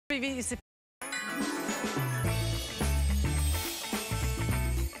You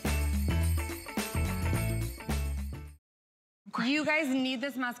guys need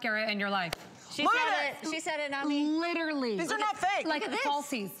this mascara in your life. She said it, not me. Literally. These are not fake. Like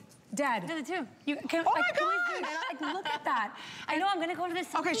falsies. Dead. I did it too. Oh my God! Look at that. I know, I'm gonna go to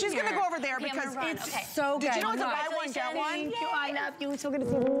this. Okay, she's gonna go over there because it's so good. Did you know it's a buy one, get one? Thank you, I love you. So good to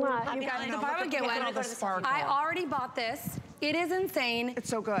see you. You guys, the buy one, get one. I already bought this. It is insane. It's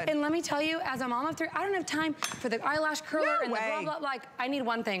so good. And let me tell you, as a mom of 3, I don't have time for the eyelash curler and the blah, blah, like, I need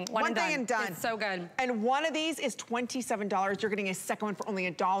one thing. One thing and done. It's so good. And one of these is $27. You're getting a second one for only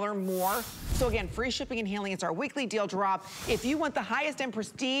 $1 more. So again, free shipping and handling. It's our weekly deal drop. If you want the highest end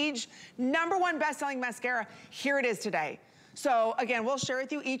prestige, #1 best-selling mascara, here it is today. So again, we'll share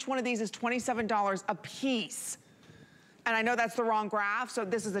with you, each one of these is $27 a piece. And I know that's the wrong graph, so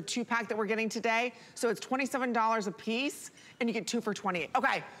this is a 2-pack that we're getting today. So it's $27 a piece, and you get 2 for $28.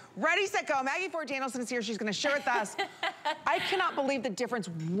 Okay, ready, set, go. Maggie Ford Danielson is here. She's gonna share with us. I cannot believe the difference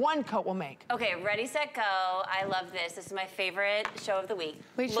one coat will make. Okay, ready, set, go. I love this. This is my favorite show of the week.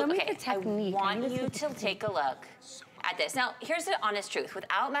 Wait, show me the technique. I want you to take a look at this. Now, here's the honest truth.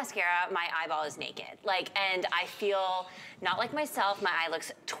 Without mascara, my eyeball is naked. And I feel not like myself. My eye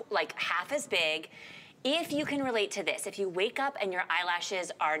looks like half as big. If you can relate to this, if you wake up and your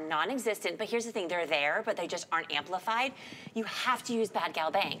eyelashes are non-existent, but here's the thing, they're there, but they just aren't amplified, you have to use Bad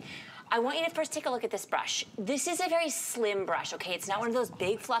Gal Bang. I want you to first take a look at this brush. This is a very slim brush, okay? It's not one of those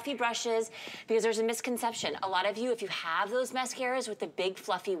big fluffy brushes because there's a misconception. A lot of you, if you have those mascaras with the big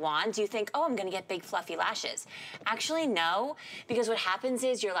fluffy wands, you think, oh, I'm gonna get big fluffy lashes. Actually, no, because what happens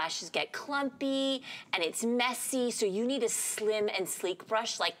is your lashes get clumpy and it's messy, so you need a slim and sleek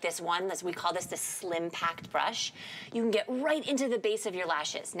brush like this one. We call this the slim packed brush. You can get right into the base of your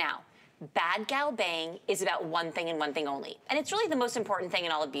lashes. Now, Bad Gal Bang is about one thing and one thing only. And it's really the most important thing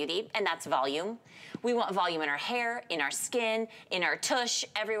in all of beauty, and that's volume. We want volume in our hair, in our skin, in our tush,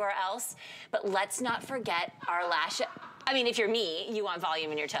 everywhere else. But let's not forget our lashes. I mean, if you're me, you want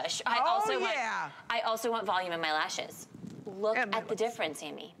volume in your tush. I also want volume in my lashes. Look at the difference,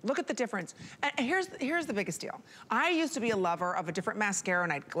 Amy. Look at the difference. And here's the biggest deal. I used to be a lover of a different mascara,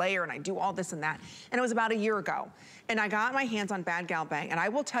 and I'd glare and I'd do all this and that. And it was about a year ago. And I got my hands on Bad Gal Bang, and I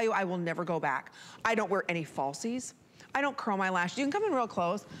will tell you, I will never go back. I don't wear any falsies. I don't curl my lashes. You can come in real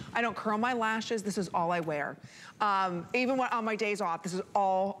close. I don't curl my lashes. This is all I wear. Even when, on my days off, this is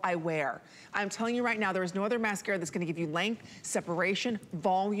all I wear. I'm telling you right now, there is no other mascara that's gonna give you length, separation,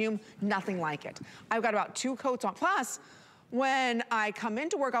 volume, nothing like it. I've got about 2 coats on. Plus, when I come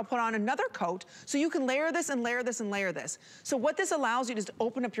into work, I'll put on another coat so you can layer this and layer this and layer this. So what this allows you is to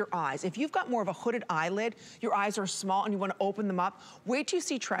open up your eyes. If you've got more of a hooded eyelid, your eyes are small and you want to open them up, wait till you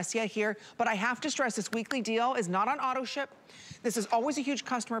see Tressia here. But I have to stress, this weekly deal is not on auto ship. This is always a huge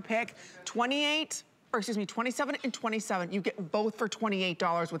customer pick. 27 and 27. You get both for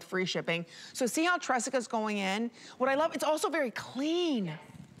 $28 with free shipping. So see how Tressica's going in? What I love, it's also very clean.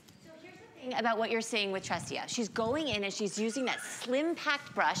 About what you're saying with Tressia. She's going in and she's using that slim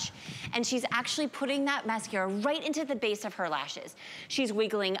packed brush and she's actually putting that mascara right into the base of her lashes. She's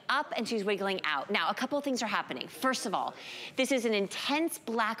wiggling up and she's wiggling out. Now, a couple of things are happening. First of all, this is an intense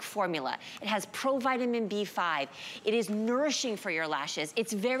black formula. It has provitamin B5. It is nourishing for your lashes.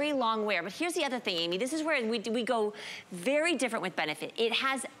 It's very long wear. But here's the other thing, Amy. This is where we go very different with Benefit. It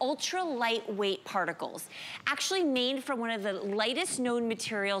has ultra lightweight particles, actually made from one of the lightest known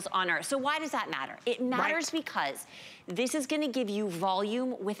materials on earth. So why does that matter? It matters because this is gonna give you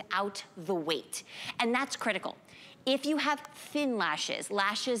volume without the weight. And that's critical. If you have thin lashes,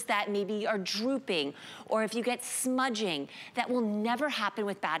 lashes that maybe are drooping, or if you get smudging, that will never happen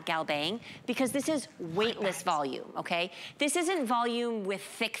with Bad Gal Bang because this is weightless volume, okay? This isn't volume with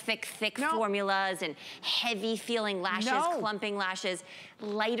thick formulas and heavy feeling lashes, clumping lashes,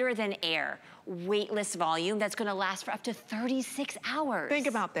 lighter than air. Weightless volume that's gonna last for up to 36 hours. Think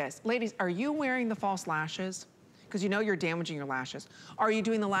about this. Ladies, are you wearing the false lashes? Because you know you're damaging your lashes. Are you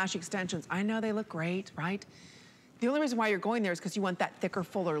doing the lash extensions? I know they look great, right? The only reason why you're going there is because you want that thicker,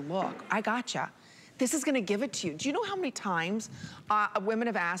 fuller look. I gotcha. This is gonna give it to you. Do you know how many times women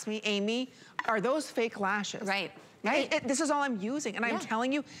have asked me, Amy, are those fake lashes? Right. This is all I'm using, and I'm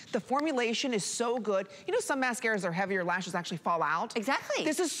telling you, the formulation is so good. You know, some mascaras are heavier, lashes actually fall out. Exactly.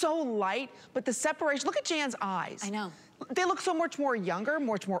 This is so light, but the separation, look at Jan's eyes. I know. They look so much more younger,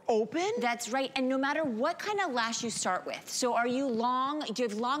 much more open. That's right, and no matter what kind of lash you start with, so are you long, do you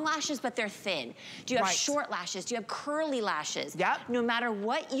have long lashes but they're thin? Do you have short lashes? Do you have curly lashes? Yep. No matter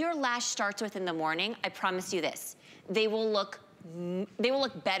what your lash starts with in the morning, I promise you this, they will look they will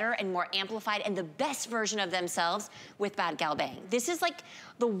look better and more amplified and the best version of themselves with Bad Gal Bang. This is like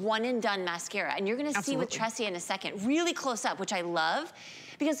the one and done mascara. And you're gonna see with Tressie in a second, really close up, which I love,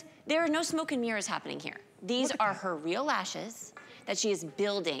 because there are no smoke and mirrors happening here. These are her real lashes that she is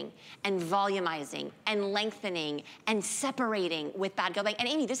building and volumizing and lengthening and separating with Bad Gal Bang. And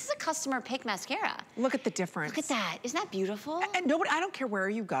Amy, this is a customer pick mascara. Look at the difference. Look at that, isn't that beautiful? And nobody, I don't care where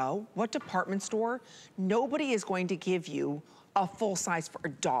you go, what department store, nobody is going to give you a full size for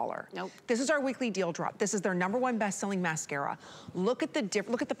 $1. Nope. This is our weekly deal drop. This is their #1 best-selling mascara. Look at the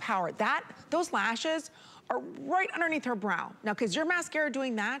look at the power. Those lashes are right underneath her brow. Now, because your mascara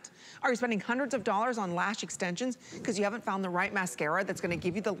doing that, are you spending hundreds of dollars on lash extensions because you haven't found the right mascara that's gonna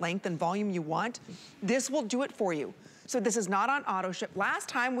give you the length and volume you want? This will do it for you. So this is not on auto ship. Last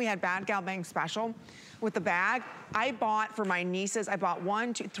time we had Bad Gal Bang special with the bag, I bought for my nieces, I bought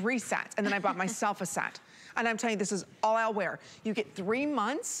 1, 2, 3 sets, and then I bought myself a set. And I'm telling you, this is all I'll wear. You get 3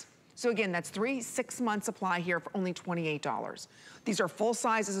 months. So again, that's 3 6-month supply here for only $28. These are full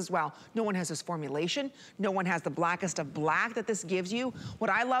sizes as well. No one has this formulation. No one has the blackest of black that this gives you. What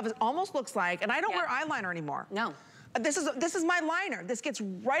I love is almost looks like, and I don't wear eyeliner anymore. No. This is my liner. This gets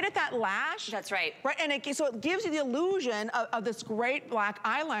right at that lash. That's right. Right, and so it gives you the illusion of this great black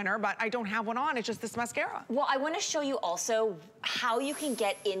eyeliner, but I don't have one on, it's just this mascara. Well, I wanna show you also how you can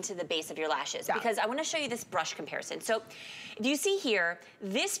get into the base of your lashes, because I wanna show you this brush comparison. So, if you see here,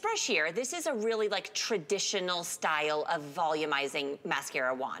 this brush here, this is a really like traditional style of volumizing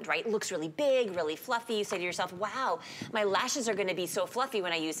mascara wand, right? It looks really big, really fluffy. You say to yourself, wow, my lashes are gonna be so fluffy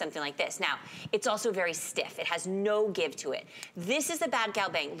when I use something like this. Now, it's also very stiff. It has no give to it. This is the Bad Gal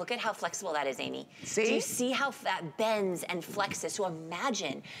Bang. Look at how flexible that is, Amy. See? Do you see how that bends and flexes? So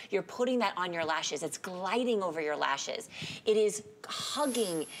imagine you're putting that on your lashes. It's gliding over your lashes. It is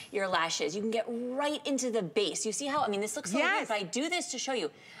hugging your lashes. You can get right into the base. You see how, I mean, this looks so weird, but I do this to show you.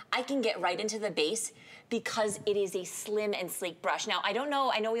 I can get right into the base because it is a slim and sleek brush. Now, I don't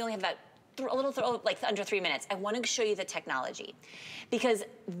know, I know we only have about like under 3 minutes. I want to show you the technology because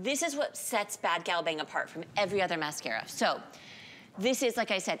this is what sets Bad Gal Bang apart from every other mascara. So this is,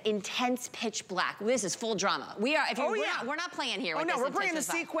 like I said, intense pitch black. This is full drama. We are, if you, we're not playing here with this. Oh no, we're bringing the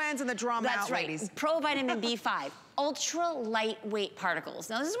sequins and the drama out, ladies. Pro vitamin B5, ultra lightweight particles.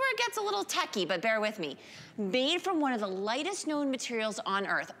 Now this is where it gets a little techie, but bear with me. Made from one of the lightest known materials on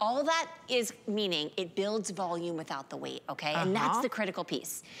earth. All that is meaning it builds volume without the weight, okay? And that's the critical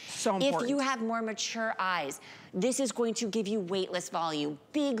piece. So important. If you have more mature eyes, this is going to give you weightless volume,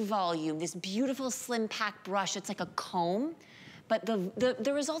 big volume, this beautiful slim pack brush. It's like a comb. But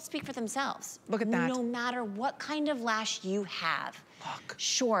the results speak for themselves. Look at that. No matter what kind of lash you have. Look.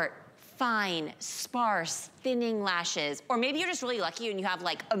 Short, fine, sparse, thinning lashes. Or maybe you're just really lucky and you have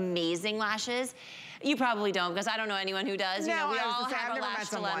like amazing lashes. You probably don't, because I don't know anyone who does. No, you know, we all I've have a never lash met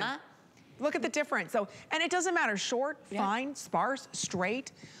someone. dilemma. Look at the difference. So, and it doesn't matter, short, fine, sparse,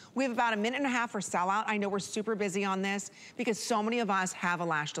 straight. We have about 1.5 minutes for sellout. I know we're super busy on this because so many of us have a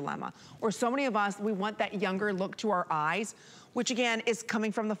lash dilemma. Or so many of us, we want that younger look to our eyes, which again is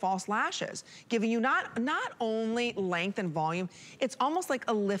coming from the false lashes, giving you not only length and volume, it's almost like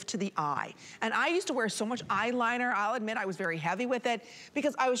a lift to the eye. And I used to wear so much eyeliner, I'll admit I was very heavy with it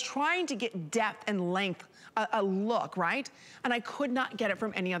because I was trying to get depth and length, a look, right? And I could not get it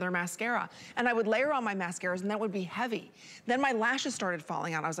from any other mascara. And I would layer on my mascaras and that would be heavy. Then my lashes started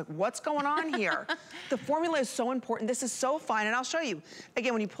falling out. I was like, what's going on here? The formula is so important. This is so fine, and I'll show you.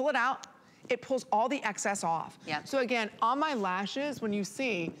 Again, when you pull it out, it pulls all the excess off. Yep. So again, on my lashes, when you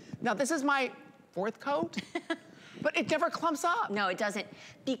see, now this is my 4th coat, but it never clumps up. No, it doesn't,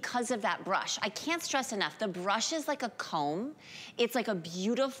 because of that brush. I can't stress enough, the brush is like a comb. It's like a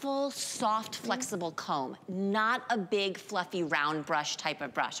beautiful, soft, flexible comb, not a big, fluffy, round brush type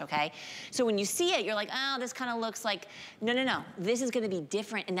of brush, okay? So when you see it, you're like, oh, this kind of looks like, no, no, no. This is gonna be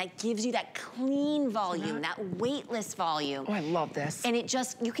different, and that gives you that clean volume, that weightless volume. Oh, I love this. And it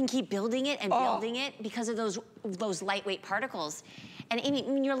just, you can keep building it and building it because of those lightweight particles. And Amy,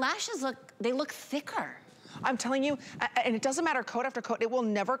 I mean, your lashes they look thicker. I'm telling you, and it doesn't matter coat after coat, it will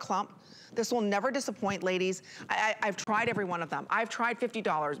never clump. This will never disappoint, ladies. I've tried every one of them. I've tried $50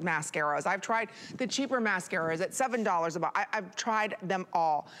 mascaras. I've tried the cheaper mascaras at $7 about. I've tried them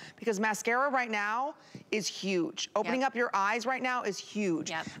all because mascara right now is huge. Opening up your eyes right now is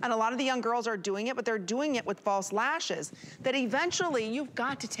huge. And a lot of the young girls are doing it, but they're doing it with false lashes that eventually you've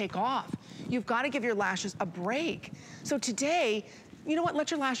got to take off. You've got to give your lashes a break. So today, you know what?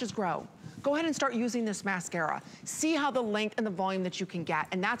 Let your lashes grow. go ahead and start using this mascara. See how the length and the volume that you can get,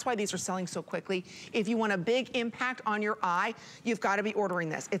 and that's why these are selling so quickly. If you want a big impact on your eye, you've got to be ordering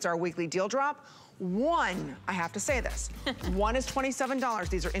this. It's our weekly deal drop. One, I have to say this, one is $27.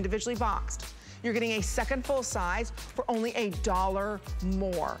 These are individually boxed. You're getting a second full size for only $1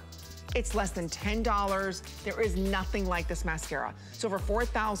 more. It's less than $10. There is nothing like this mascara. So over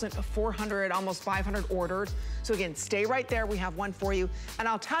 4,400, almost 500 ordered. So again, stay right there. We have one for you. And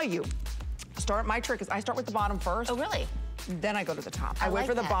I'll tell you, my trick is I start with the bottom first. Oh, really? Then I go to the top. I wait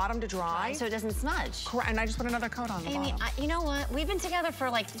for the bottom to dry. So it doesn't smudge. Correct, and I just put another coat on the bottom. You know what? We've been together for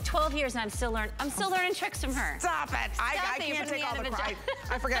like 12 years and I'm still learning tricks from her. Stop it. I can't take all the credit.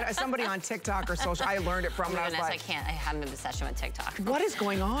 I forget, somebody on TikTok or social, I learned it from, and I was like, I have an obsession with TikTok. What is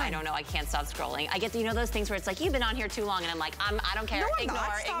going on? I don't know, I can't stop scrolling. I get, you know those things where it's like, you've been on here too long, and I'm like, I don't care, no, ignore.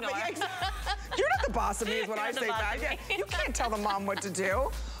 You're not the boss of me is what I say back. You can't tell the mom what to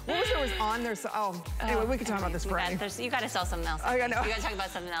do. What was there was on there? Anyway, we can talk about this for you got to sell something else. I know. You got to talk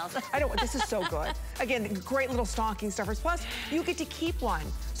about something else. I don't. This is so good. Again, great little stocking stuffers. Plus, you get to keep one.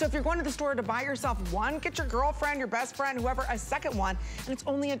 So if you're going to the store to buy yourself one, get your girlfriend, your best friend, whoever, a second one, and it's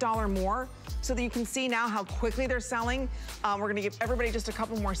only $1 more. So that you can see now how quickly they're selling. We're going to give everybody just a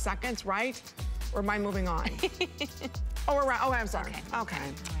couple more seconds, right? Or am I moving on? Oh, we're right. Oh, I'm sorry. Okay.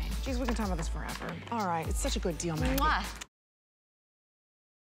 Right. Geez, we can talk about this forever. All right. It's such a good deal, Maggie. Mwah.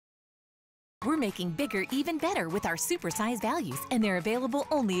 We're making bigger even better with our supersize values, and they're available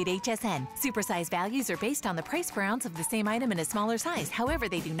only at HSN. Supersize values are based on the price per ounce of the same item in a smaller size. However,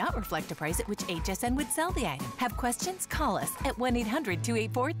 they do not reflect a price at which HSN would sell the item. Have questions? Call us at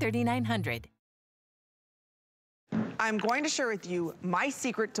 1-800-284-3900. I'm going to share with you my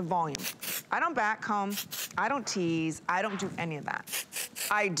secret to volume. I don't backcomb, I don't tease, I don't do any of that.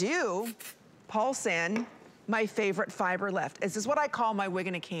 I do pulse in my favorite fiber lift. This is what I call my wig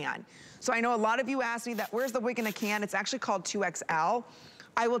in a can. So I know a lot of you asked me that, where's the wig in a can? It's actually called 2XL.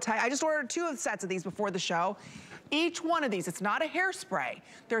 I will tell you, I just ordered 2 sets of these before the show. Each one of these, it's not a hairspray.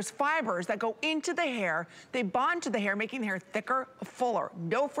 There's fibers that go into the hair. They bond to the hair, making the hair thicker, fuller.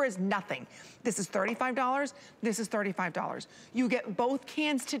 No frizz, nothing. This is $35. This is $35. You get both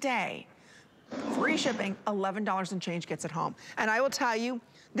cans today. Free shipping, $11 and change gets it home. And I will tell you,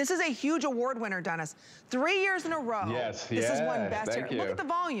 this is a huge award winner, Dennis. 3 years in a row. Yes, this is one best here. Look at the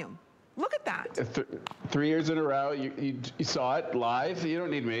volume. Look at that. 3 years in a row, you saw it live. You don't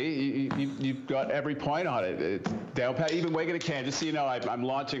need me. You got every point on it. It's down pat. Even wig in a can. Just so you know, I'm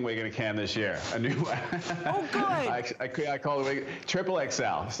launching wig in a can this year. A new one. Oh, good. I call it wig, triple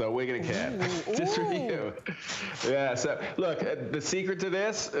XL. So wig in a can. Ooh, just for you. Yeah. So look, the secret to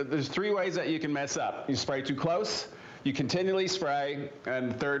this. There's 3 ways that you can mess up. You spray too close. You continually spray, and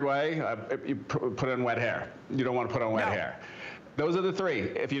the third way, you put it on wet hair. You don't want to put on wet hair. Those are the 3.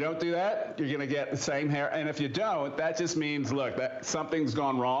 If you don't do that, you're going to get the same hair. And if you don't, that just means, look, that something's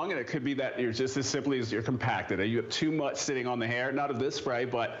gone wrong, and it could be that you're just as simply as you're compacted. You have too much sitting on the hair, not of this spray,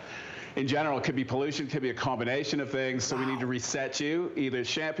 but in general, it could be pollution, it could be a combination of things. So we need to reset you, either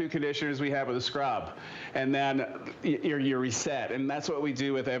shampoo, conditioners we have, with a scrub. And then you're reset. And that's what we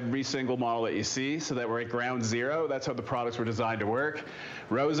do with every single model that you see, so that we're at ground zero. That's how the products were designed to work.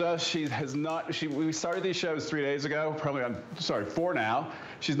 Rosa, we started these shows 3 days ago, probably 4 now.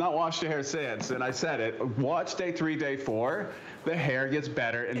 She's not washed her hair since, and I said it. Watch day 3, day 4. The hair gets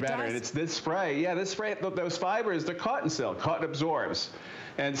better and better. And it's this spray. Yeah, this spray, those fibers, they're cotton silk. Cotton absorbs.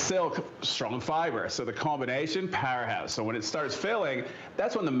 And silk, strong fiber. So the combination, powerhouse. So when it starts filling,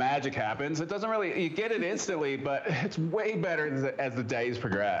 that's when the magic happens. It doesn't really, you get it instantly, but it's way better as the days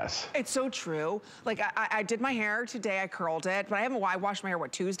progress. It's so true. Like, I did my hair today, I curled it, but I washed my hair,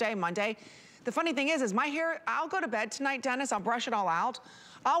 Tuesday, Monday? The funny thing is my hair, I'll go to bed tonight, Dennis, I'll brush it all out.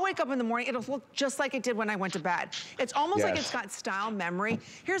 I'll wake up in the morning, it'll look just like it did when I went to bed. It's almost like it's got style memory.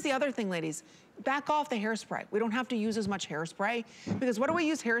 Here's the other thing, ladies. Back off the hairspray. We don't have to use as much hairspray, because what do we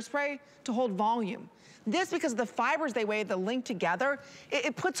use hairspray? To hold volume. This, because of the fibers they link together,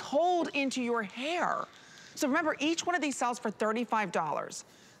 it puts hold into your hair. So remember, each one of these sells for $35.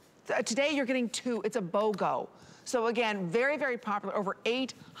 Today you're getting 2, it's a BOGO. So again, very, very popular. Over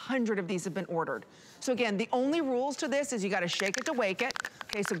 800 of these have been ordered. So again, the only rules to this is you gotta shake it to wake it.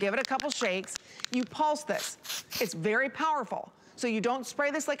 Okay, so give it a couple shakes. You pulse this. It's very powerful. So you don't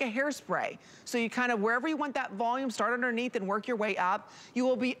spray this like a hairspray. So you kind of, wherever you want that volume, start underneath and work your way up. You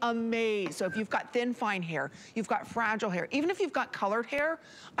will be amazed. So if you've got thin, fine hair, you've got fragile hair, even if you've got colored hair,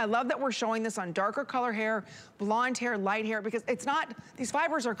 I love that we're showing this on darker color hair, blonde hair, light hair, because it's not, these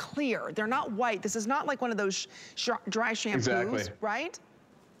fibers are clear. They're not white. This is not like one of those dry shampoos, right?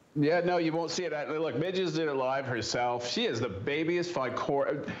 Yeah, no, you won't see it. Look, Midges did it live herself. She is the babyest fine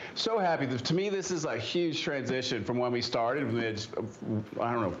core. So happy. To me, this is a huge transition from when we started, Midge,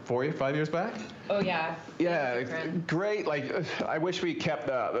 I don't know, 4 or 5 years back? Oh, yeah. Yeah, great. Like, I wish we kept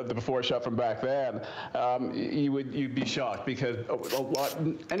the before shot from back then. You'd be shocked because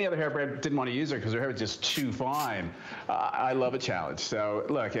any other hair brand didn't want to use her because her hair was just too fine. I love a challenge. So,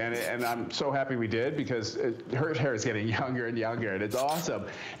 look, and I'm so happy we did because her hair is getting younger and younger, and it's awesome.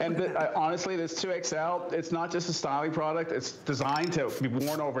 And honestly, this 2XL, it's not just a styling product. It's designed to be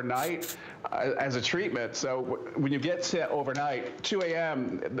worn overnight as a treatment. So when you get to overnight, 2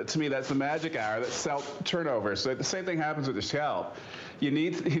 a.m., to me, that's the magic hour. That's cell turnover. So the same thing happens with the scalp. You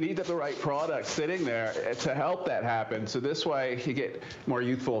need to have the right product sitting there to help that happen. So this way you get more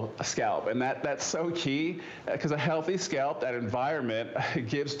youthful scalp, and that's so key because a healthy scalp, that environment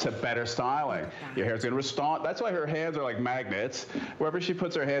gives to better styling. Your hair's going to respond. That's why her hands are like magnets. Wherever she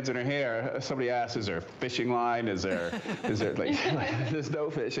puts her hands in her hair, somebody asks, "Is there a fishing line? Is there like there's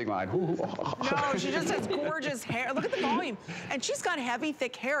no fishing line?" No, she just has gorgeous hair. Look at the volume, and she's got heavy,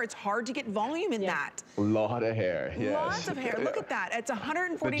 thick hair. It's hard to get volume in that. A lot of hair. Yes. Lots of hair. Look at that. It's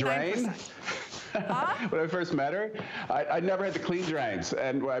 149%. Huh? When I first met her, I never had to clean drains,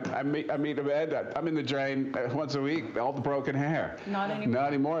 and I meet Amanda. I'm in the drain once a week, all the broken hair. Not anymore. Not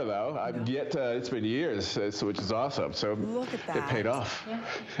anymore, though. I've yet to, it's been years, which is awesome. So look at that. It paid off.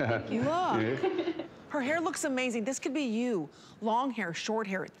 Yeah. Look. Yeah. Her hair looks amazing. This could be you. Long hair, short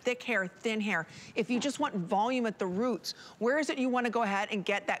hair, thick hair, thin hair. If you just want volume at the roots, where is it you want to go ahead and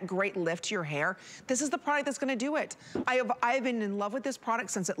get that great lift to your hair? This is the product that's going to do it. I have been in love with this product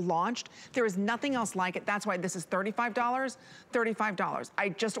since it launched. There is nothing else like it. That's why this is $35, $35. I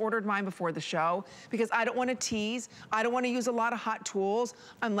just ordered mine before the show because I don't want to tease. I don't want to use a lot of hot tools.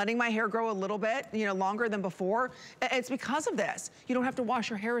 I'm letting my hair grow a little bit, longer than before. It's because of this. You don't have to wash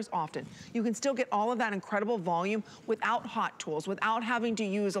your hair as often. You can still get all of that incredible volume without hot tools, without having to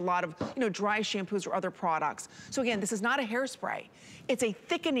use a lot of, dry shampoos or other products. So again, this is not a hairspray. It's a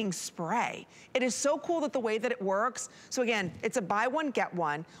thickening spray. It is so cool that the way that it works. So again, it's a buy one, get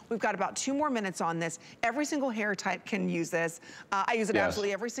one. We've got about 2 more minutes on this. Every single hair type can use this. I use it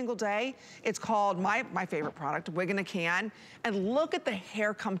absolutely every single day. It's called my favorite product, Wig in a Can. And look at the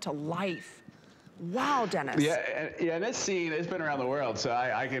hair come to life. Wow, Dennis. Yeah, and this scene has been around the world, so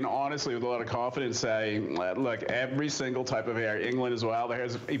I can honestly, with a lot of confidence, say, look, every single type of hair, England as well, the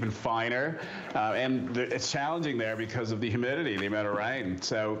hair's even finer, and it's challenging there because of the humidity, the amount of rain.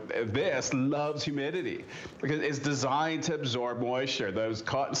 So this loves humidity because it's designed to absorb moisture. Those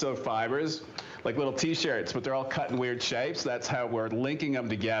cotton silk fibers, like little t-shirts, but they're all cut in weird shapes. That's how we're linking them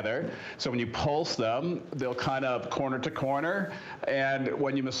together. So when you pulse them, they'll kind of corner to corner. And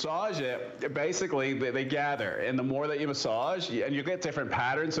when you massage it, basically they gather. And the more that you massage, and you get different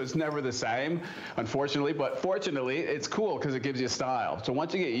patterns, so it's never the same, unfortunately. But fortunately, it's cool because it gives you style. So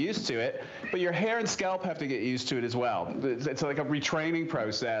once you get used to it, but your hair and scalp have to get used to it as well. It's like a retraining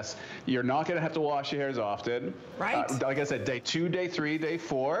process. You're not going to have to wash your hair as often. Right. Like I said, day 2, day 3, day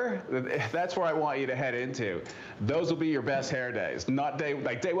 4, that's where I want you to head into. Those will be your best hair days. Not day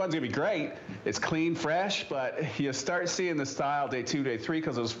 1's gonna be great. It's clean, fresh, but you start seeing the style day 2, day 3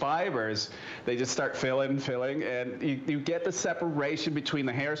 because those fibers, they just start filling, and you get the separation between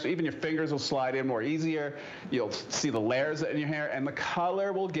the hair, so even your fingers will slide in more easier. You'll see the layers in your hair, and the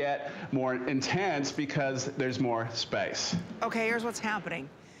color will get more intense because there's more space. Okay, here's what's happening.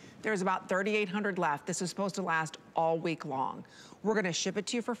 There's about 3,800 left. This is supposed to last all week long. We're gonna ship it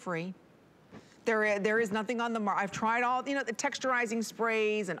to you for free. There is nothing on the market. I've tried all, the texturizing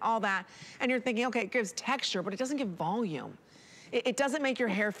sprays and all that, and you're thinking, okay, it gives texture, but it doesn't give volume. It doesn't make your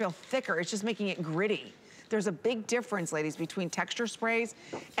hair feel thicker. It's just making it gritty. There's a big difference, ladies, between texture sprays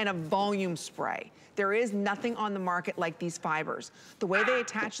and a volume spray. There is nothing on the market like these fibers. The way they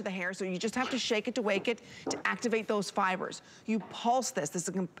attach to the hair, so you just have to shake it to wake it to activate those fibers. You pulse this.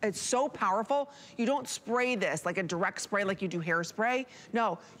 It's so powerful. You don't spray this like a direct spray like you do hairspray.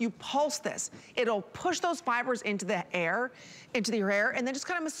 No, you pulse this. It'll push those fibers into the air, into your hair, and then just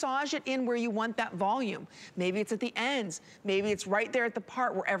kind of massage it in where you want that volume. Maybe it's at the ends. Maybe it's right there at the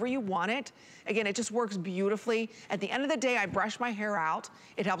part, wherever you want it. Again, it just works beautifully. At the end of the day, I brush my hair out.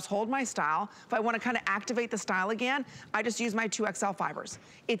 It helps hold my style. If I want to kind of activate the style again, I just use my 2XL fibers.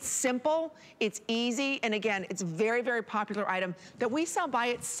 It's simple, it's easy, and again, it's a very, very popular item that we sell by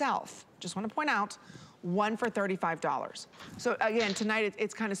itself. Just want to point out, 1 for $35. So again, tonight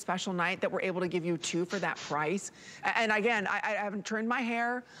it's kind of special night that we're able to give you 2 for that price. And again, I haven't trimmed my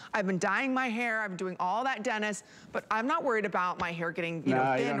hair. I've been dyeing my hair. I'm doing all that, Dennis, but I'm not worried about my hair getting, thin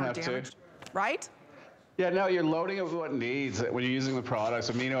or damaged. Right? Yeah, no, you're loading it with what it needs when you're using the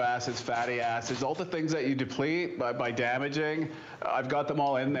products, amino acids, fatty acids, all the things that you deplete by damaging, I've got them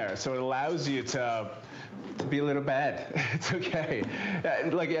all in there. So it allows you to be a little bad. It's okay.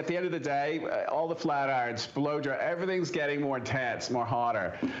 Like at the end of the day, all the flat irons, blow dry, everything's getting more intense, more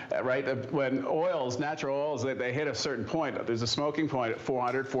hotter, right? When oils, natural oils, they hit a certain point, there's a smoking point at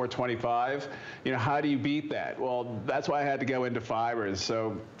 400, 425. You know, how do you beat that? Well, that's why I had to go into fibers.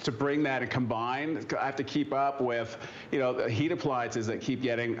 So to bring that and combine, I have to keep up with, you know, the heat appliances that keep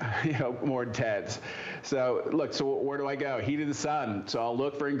getting, you know, more intense. So look, so where do I go? Heat of the sun. So I'll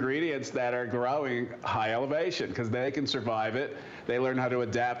look for ingredients that are growing high elevation because they can survive it. They learn how to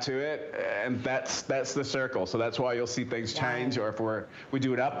adapt to it, and that's the circle. So that's why you'll see things change, or if we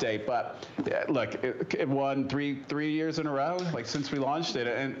do an update. But yeah, look, it won three years in a row, like since we launched it,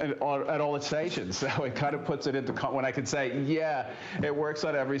 and at all its stations. So it kind of puts it into when I can say, yeah, it works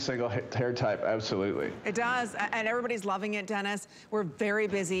on every single hair type. Absolutely. It does, and everybody's loving it, Dennis. We're very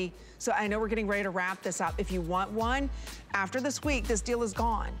busy, so I know we're getting ready to wrap this up. If you want one, after this week, this deal is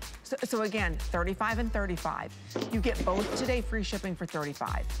gone. So again, 35 and 35. You get both today, free shipping for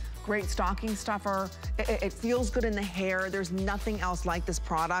 35. Great stocking stuffer. It feels good in the hair. There's nothing else like this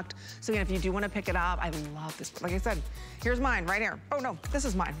product. So again, if you do want to pick it up, I love this. Like I said, here's mine right here. Oh no, this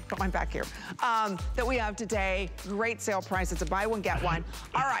is mine. Put mine back here. That we have today. Great sale price. It's a buy one, get one.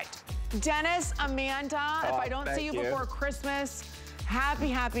 All right, Dennis, Amanda, if I don't see you before Christmas,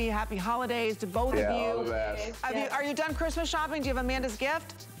 happy holidays to both of you. All the best. Are you done Christmas shopping? Do you have Amanda's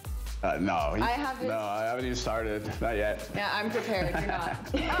gift? No. I haven't. No, I haven't even started. Not yet. Yeah, I'm prepared. You're not.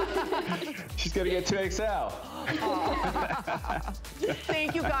 She's gonna get 2XL.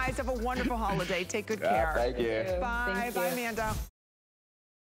 Thank you guys. Have a wonderful holiday. Take good care. Thank you. Bye. Bye, Amanda.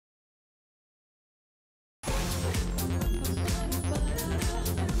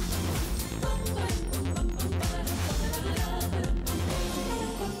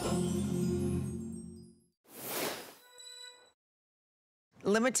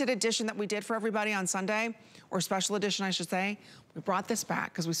 Limited edition that we did for everybody on Sunday, or special edition, I should say. We brought this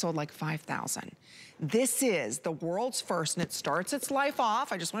back because we sold like 5,000. This is the world's first, and it starts its life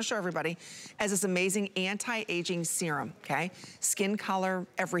off, I just want to show everybody, as this amazing anti-aging serum, okay? Skin color,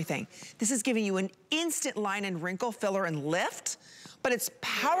 everything. This is giving you an instant line and wrinkle filler and lift, but it's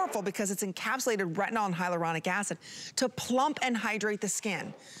powerful because it's encapsulated retinol and hyaluronic acid to plump and hydrate the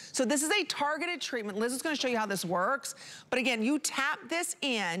skin. So this is a targeted treatment. Liz is gonna show you how this works. But again, you tap this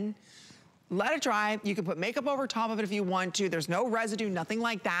in, let it dry. You can put makeup over top of it if you want to. There's no residue, nothing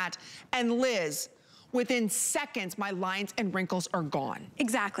like that. And Liz, within seconds, my lines and wrinkles are gone.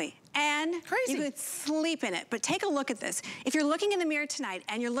 Exactly. And you could sleep in it. But take a look at this. If you're looking in the mirror tonight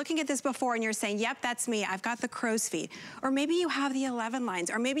and you're looking at this before and you're saying, yep, that's me, I've got the crow's feet. Or maybe you have the 11 lines,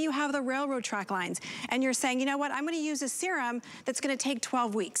 or maybe you have the railroad track lines, and you're saying, you know what, I'm gonna use a serum that's gonna take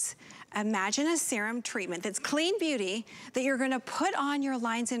 12 weeks. Imagine a serum treatment that's clean beauty that you're gonna put on your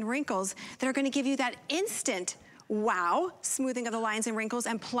lines and wrinkles that are gonna give you that instant wow, smoothing of the lines and wrinkles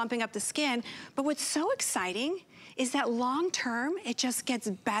and plumping up the skin. But what's so exciting is that long term, it just gets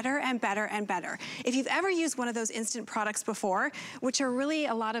better and better and better. If you've ever used one of those instant products before, which are really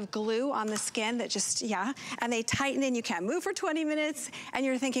a lot of glue on the skin that just, and they tighten and you can't move for 20 minutes, and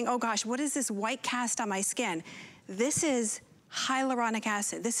you're thinking, oh gosh, what is this white cast on my skin? This is hyaluronic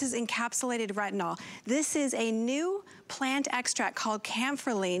acid. This is encapsulated retinol. This is a new plant extract called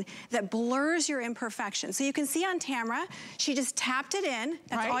campholine that blurs your imperfections. So you can see on Tamara, she just tapped it in.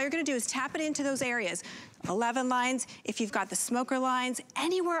 That's all you're gonna do is tap it into those areas. 11 lines, if you've got the smoker lines,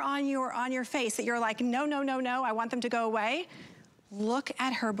 anywhere on your face that you're like, no, no, no, no, I want them to go away, look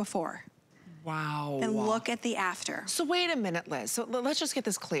at her before. Wow. And look at the after. So wait a minute, Liz. So let's just get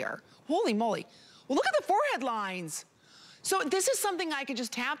this clear. Holy moly. Well, look at the forehead lines. So this is something I could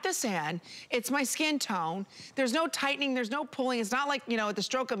just tap this in. It's my skin tone. There's no tightening, there's no pulling. It's not like, you know, at the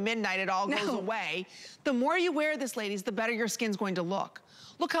stroke of midnight, it all goes away. The more you wear this, ladies, the better your skin's going to look.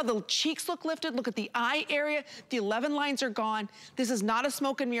 Look how the cheeks look lifted. Look at the eye area. The 11 lines are gone. This is not a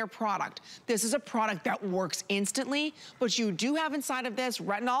smoke and mirror product. This is a product that works instantly, but you do have inside of this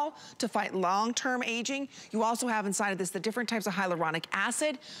retinol to fight long-term aging. You also have inside of this the different types of hyaluronic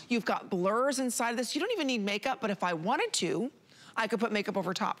acid. You've got blurs inside of this. You don't even need makeup, but if I wanted to, I could put makeup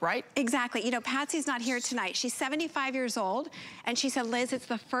over top, right? Exactly. You know, Patsy's not here tonight. She's 75 years old, and she said, Liz, it's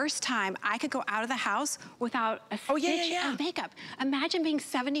the first time I could go out of the house without a stitch of makeup. Imagine being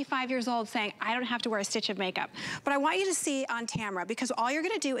 75 years old saying, I don't have to wear a stitch of makeup. But I want you to see on Tamara, because all you're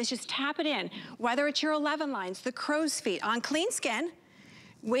gonna do is just tap it in, whether it's your 11 lines, the crow's feet, on clean skin.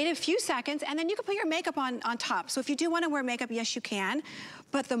 Wait a few seconds, and then you can put your makeup on top. So if you do want to wear makeup, yes, you can.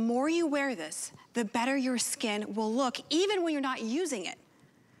 But the more you wear this, the better your skin will look, even when you're not using it.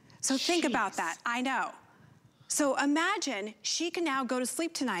 So think about that. I know. So imagine she can now go to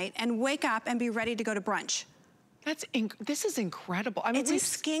sleep tonight and wake up and be ready to go to brunch. This is incredible. I mean, it's a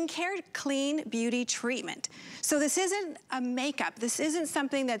skincare clean beauty treatment. So this isn't a makeup. This isn't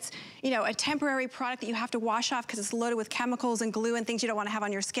something that's, you know, a temporary product that you have to wash off because it's loaded with chemicals and glue and things you don't want to have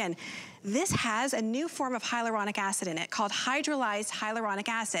on your skin. This has a new form of hyaluronic acid in it called hydrolyzed hyaluronic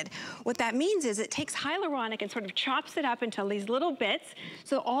acid. What that means is it takes hyaluronic and sort of chops it up into these little bits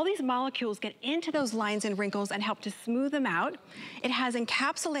so all these molecules get into those lines and wrinkles and help to smooth them out. It has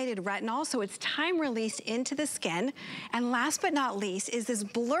encapsulated retinol, so it's time released into the skin. And last but not least is this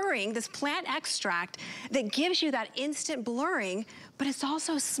blurring, this plant extract that gives you that instant blurring, but it's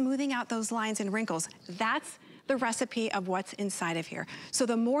also smoothing out those lines and wrinkles. That's the recipe of what's inside of here. So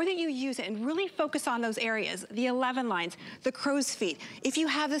the more that you use it and really focus on those areas, the 11 lines, the crow's feet, if you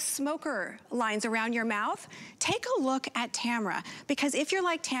have the smoker lines around your mouth, take a look at Tamara. Because if you're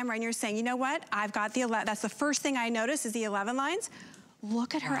like Tamara and you're saying, you know what, I've got the 11, that's the first thing I notice is the 11 lines,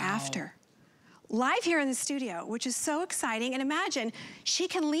 look at her after. Live here in the studio, which is so exciting. And imagine she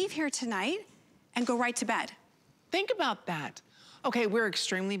can leave here tonight and go right to bed. Think about that. Okay, we're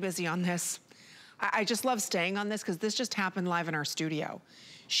extremely busy on this. I just love staying on this because this just happened live in our studio.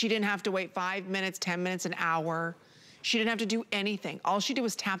 She didn't have to wait 5 minutes, 10 minutes, an hour. She didn't have to do anything. All she did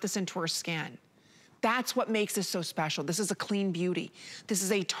was tap this into her skin. That's what makes this so special. This is a clean beauty. This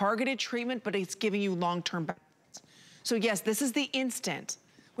is a targeted treatment, but it's giving you long-term benefits. So yes, this is the instant,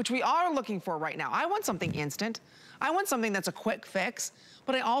 which we are looking for right now. I want something instant. I want something that's a quick fix,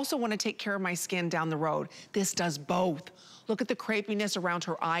 but I also want to take care of my skin down the road. This does both. Look at the crepiness around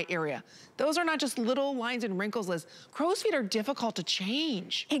her eye area. Those are not just little lines and wrinkles, Liz. Crow's feet are difficult to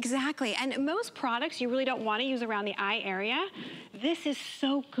change. Exactly, and most products you really don't want to use around the eye area. This is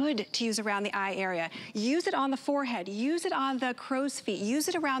so good to use around the eye area. Use it on the forehead, use it on the crow's feet, use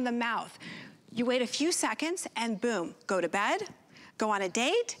it around the mouth. You wait a few seconds and boom, go to bed, go on a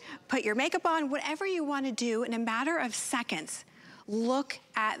date, put your makeup on, whatever you want to do in a matter of seconds. Look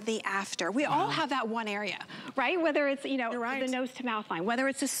at the after. We all have that one area, right? Whether it's, you know, the nose to mouth line, whether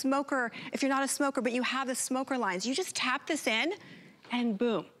it's a smoker, if you're not a smoker, but you have the smoker lines, you just tap this in and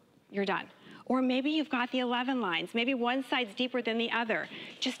boom, you're done. Or maybe you've got the 11 lines. Maybe one side's deeper than the other.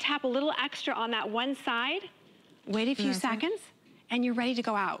 Just tap a little extra on that one side, wait a few seconds, and you're ready to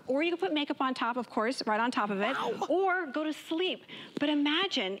go out. Or you can put makeup on top, of course, right on top of it, or go to sleep. But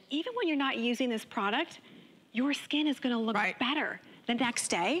imagine, even when you're not using this product, your skin is gonna look better the next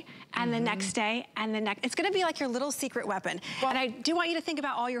day, and the next day, and the next. It's gonna be like your little secret weapon. And I do want you to think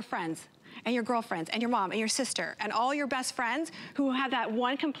about all your friends, and your girlfriends, and your mom, and your sister, and all your best friends who have that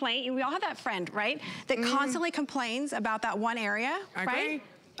one complaint. We all have that friend, right? That constantly complains about that one area, right?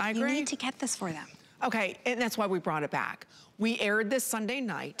 I agree. You need to get this for them. Okay, and that's why we brought it back. We aired this Sunday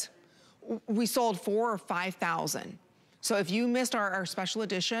night. We sold 4,000 or 5,000. So if you missed our special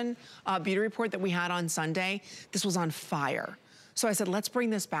edition beauty report that we had on Sunday, this was on fire. So I said, let's bring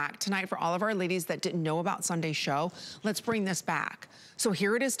this back tonight for all of our ladies that didn't know about Sunday's show. Let's bring this back. So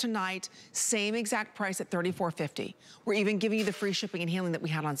here it is tonight, same exact price at $34.50. We're even giving you the free shipping and handling that we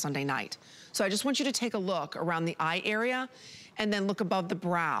had on Sunday night. So I just want you to take a look around the eye area and then look above the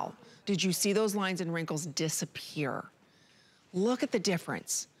brow. Did you see those lines and wrinkles disappear? Look at the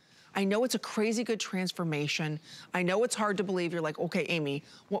difference. I know it's a crazy good transformation. I know it's hard to believe. You're like, okay, Amy,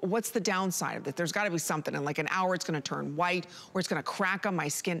 what's the downside of it? There's gotta be something. In like an hour, it's gonna turn white or it's gonna crack on my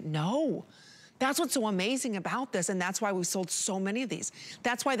skin. No, that's what's so amazing about this, and that's why we sold so many of these.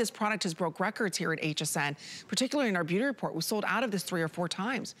 That's why this product has broke records here at HSN, particularly in our beauty report. We sold out of this 3 or 4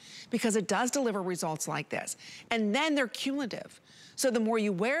 times because it does deliver results like this. And then they're cumulative. So the more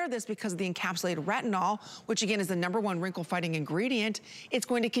you wear this, because of the encapsulated retinol, which again is the #1 wrinkle fighting ingredient, it's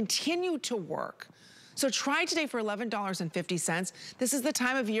going to continue to work. So try today for $11.50. This is the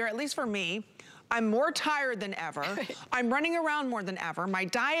time of year, at least for me, I'm more tired than ever. I'm running around more than ever. My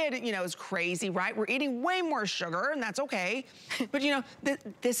diet, you know, is crazy, right? We're eating way more sugar, and that's okay. But you know,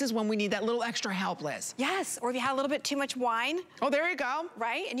 this is when we need that little extra help, Liz. Yes, or if you had a little bit too much wine. Oh, there you go.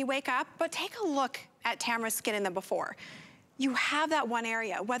 Right, and you wake up, but take a look at Tamara's skin in the before. You have that one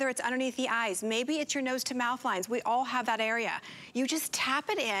area, whether it's underneath the eyes, maybe it's your nose to mouth lines. We all have that area. You just tap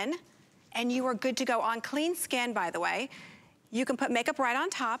it in and you are good to go. On clean skin, by the way, you can put makeup right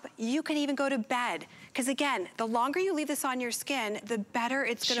on top. You can even go to bed. Because again, the longer you leave this on your skin, the better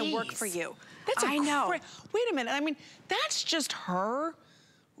it's gonna work for you. That's wait a minute, I mean, that's just her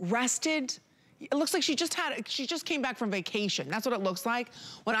rested, it looks like she just came back from vacation. That's what it looks like.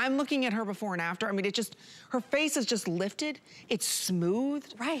 When I'm looking at her before and after, I mean, her face is just lifted. It's smooth.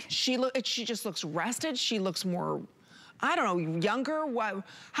 Right. She just looks rested. She looks more, I don't know, younger.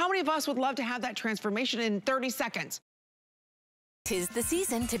 How many of us would love to have that transformation in 30 seconds? 'Tis the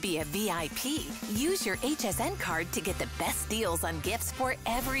season to be a VIP. Use your HSN card to get the best deals on gifts for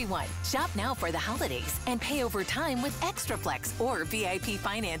everyone. Shop now for the holidays and pay over time with Extra Flex or VIP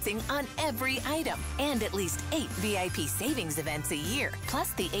financing on every item. And at least 8 VIP savings events a year.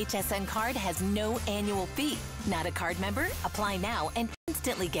 Plus, the HSN card has no annual fee. Not a card member? Apply now and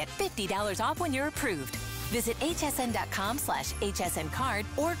instantly get $50 off when you're approved. Visit hsn.com/HSN card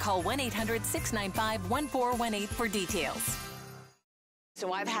or call 1-800-695-1418 for details.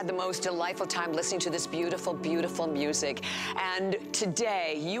 So I've had the most delightful time listening to this beautiful, beautiful music. And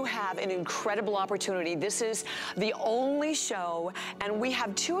today you have an incredible opportunity. This is the only show, and we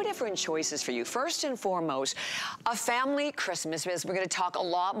have 2 different choices for you. First and foremost, a family Christmas. We're going to talk a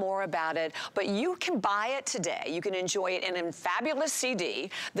lot more about it, but you can buy it today. You can enjoy it in a fabulous CD.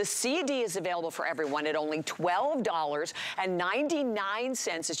 The CD is available for everyone at only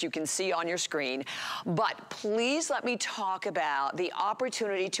 $12.99, as you can see on your screen. But please let me talk about the opportunity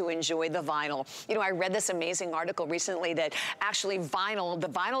to enjoy the vinyl. You know, I read this amazing article recently that actually the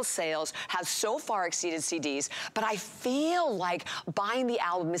vinyl sales have so far exceeded CDs, but I feel like buying the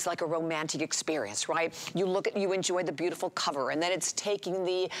album is like a romantic experience, right? You enjoy the beautiful cover, and then it's taking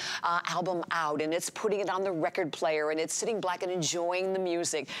the album out, and it's putting it on the record player, and it's sitting back and enjoying the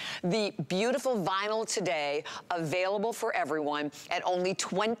music. The beautiful vinyl today, available for everyone at only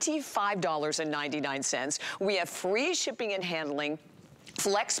 $25.99. We have free shipping and handling.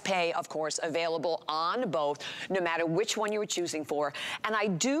 Flex Pay, of course, available on both, no matter which one you were choosing for. And I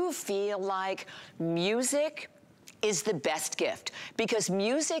do feel like music is the best gift, because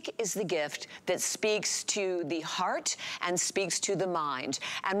music is the gift that speaks to the heart and speaks to the mind.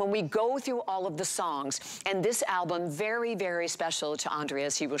 And when we go through all of the songs, and this album, very, very special to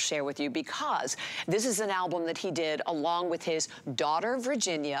Andreas, he will share with you, because this is an album that he did along with his daughter,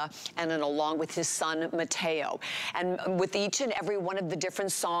 Virginia, and then along with his son, Mateo. And with each and every one of the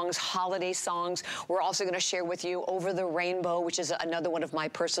different songs, holiday songs, we're also going to share with you Over the Rainbow, which is another one of my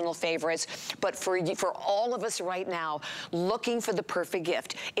personal favorites. But for all of us right now, looking for the perfect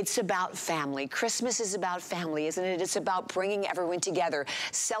gift, it's about family. Christmas is about family, isn't it? It's about bringing everyone together.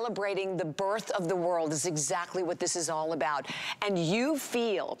 Celebrating the birth of the world is exactly what this is all about. And you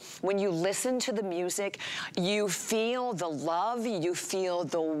feel, when you listen to the music, you feel the love, you feel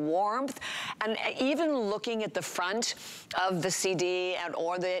the warmth, and even looking at the front of the CD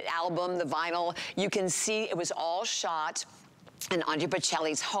or the album, the vinyl, you can see it was all shot in Andrea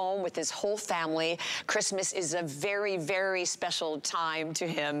Bocelli's home with his whole family. Christmas is a very, very special time to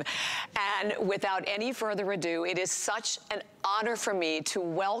him. And without any further ado, it is such an honor for me to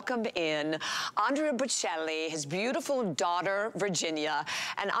welcome in Andrea Bocelli, his beautiful daughter, Virginia.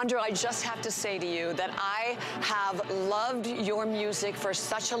 And Andrea, I just have to say to you that I have loved your music for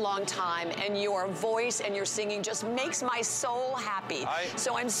such a long time, and your voice and your singing just makes my soul happy.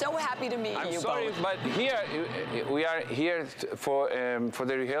 So I'm so happy to meet you both. I'm sorry, but here, we are here for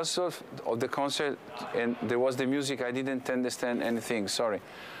the rehearsal of the concert, and there was the music. I didn't understand anything, sorry.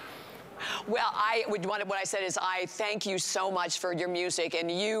 Well, what I said is I thank you so much for your music, and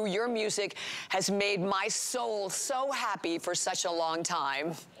your music has made my soul so happy for such a long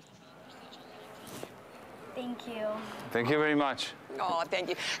time. Thank you. Thank you very much. Oh, thank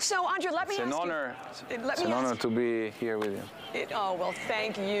you. So, Andrea, let me ask you. It's an honor to be here with you. Oh, well,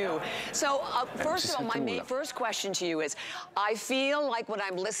 thank you. So, first of all, my first question to you is, I feel like when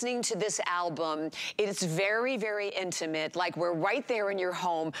I'm listening to this album, it's very, very intimate, like we're right there in your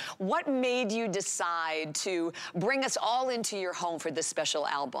home. What made you decide to bring us all into your home for this special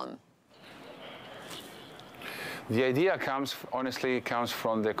album? The idea honestly comes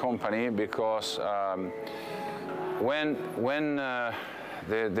from the company, because when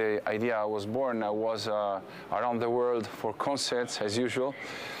the idea was born, I was around the world for concerts as usual,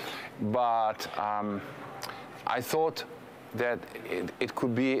 but I thought that it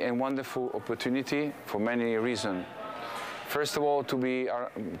could be a wonderful opportunity for many reasons. First of all, to be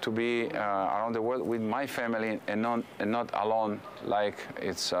around the world with my family and not alone like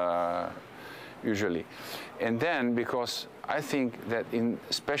it's usually. And then, because I think that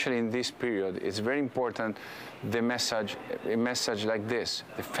especially in this period, it's very important a message like this,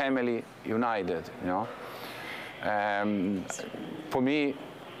 the family united, you know. For me,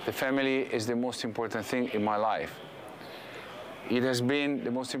 the family is the most important thing in my life. It has been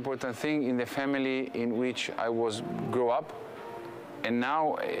the most important thing in the family in which I grew up, And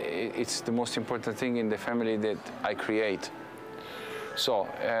now it's the most important thing in the family that I create. So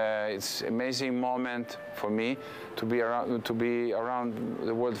it's an amazing moment for me to be around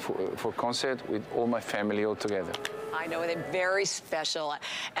the world for concert with all my family all together. I know, they're very special.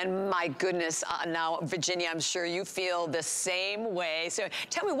 And my goodness, now, Virginia, I'm sure you feel the same way. So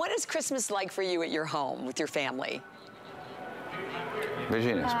tell me, what is Christmas like for you at your home with your family?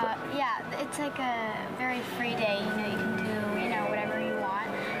 Virginia. Yeah, it's like a very free day. You know, you can do, you know, whatever you want.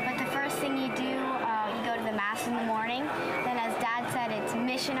 But the first thing you do, you go to the mass in the morning. Then, as Dad said, it's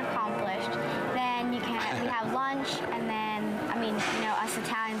mission accomplished. Then we have lunch, and then, I mean, you know, us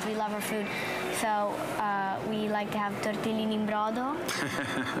Italians, we love our food. So we like to have tortellini in brodo.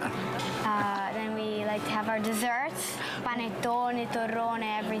 Then we like to have our desserts, panettone, torrone,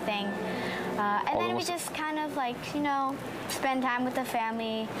 everything. And then we just kind of like, you know, spend time with the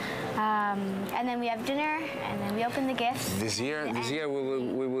family. And then we have dinner, and then we open the gifts. This year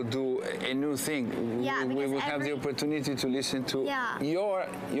we will do a new thing. Yeah, we will have the opportunity to listen to your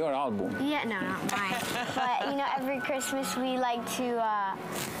album. Yeah, no, not mine. But you know, every Christmas we like to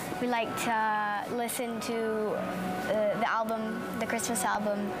listen to the album, the Christmas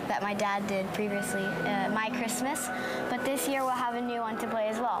album that my dad did previously, My Christmas. But this year we'll have a new one to play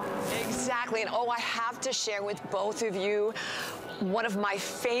as well. Exactly, and oh, I have to share with both of you, one of my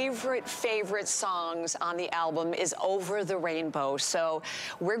favorite songs on the album is Over the Rainbow. So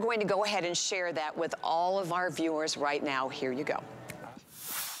we're going to go ahead and share that with all of our viewers right now. Here you go.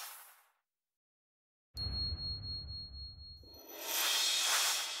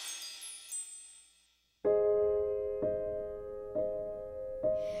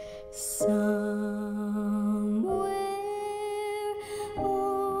 Somewhere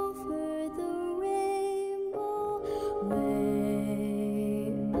over the rainbow,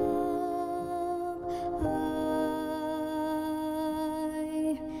 way up high,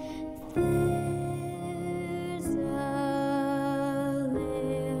 there's a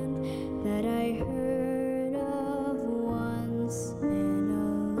land that I heard of once in a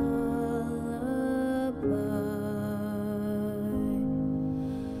lullaby.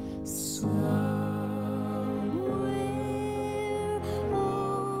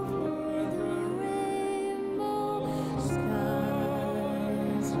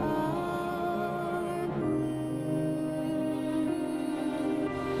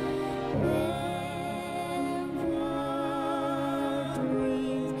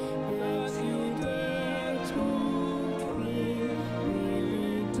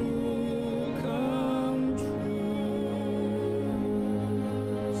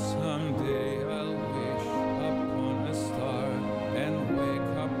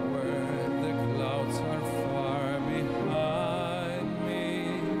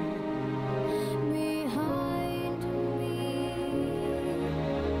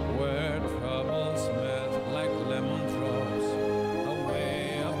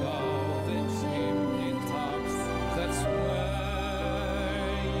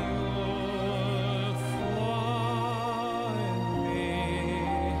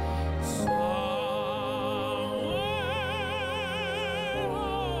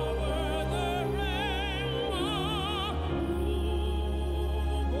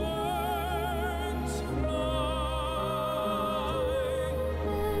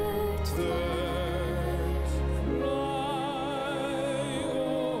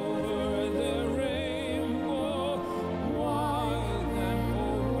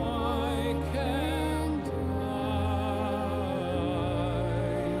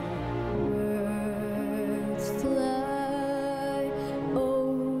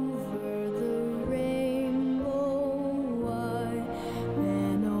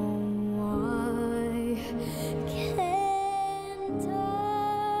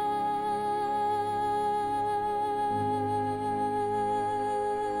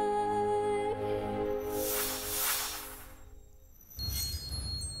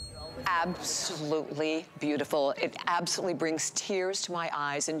 Absolutely beautiful. It absolutely brings tears to my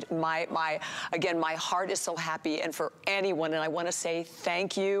eyes, and again, my heart is so happy. And for anyone, and I want to say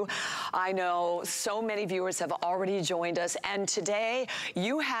thank you. I know so many viewers have already joined us, and today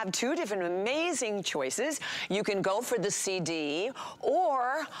you have two different amazing choices. You can go for the CD,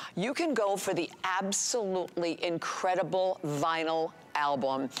 or you can go for the absolutely incredible vinyl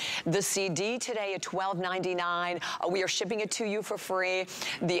album. The CD today at $12.99. We are shipping it to you for free.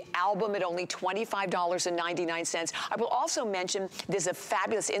 The album at only $25.99. I will also mention there's a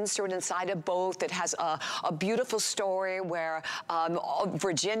fabulous insert inside of both that has a beautiful story where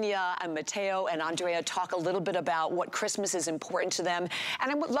Virginia and Matteo and Andrea talk a little bit about what Christmas is important to them.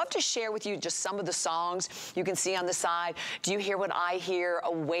 And I would love to share with you just some of the songs you can see on the side. Do You Hear What I Hear?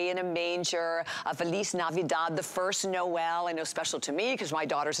 Away in a Manger, Feliz Navidad, The First Noel. I know special to me because my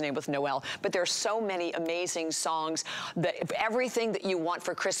daughter's name was Noel. But there are so many amazing songs, that everything that you want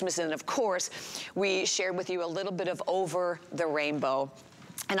for Christmas. And of course, we shared with you a little bit of Over the Rainbow.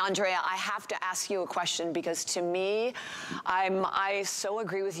 And Andrea, I have to ask you a question because to me, I so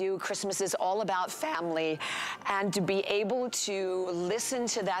agree with you. Christmas is all about family. And to be able to listen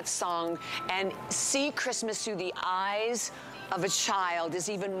to that song and see Christmas through the eyes of a child is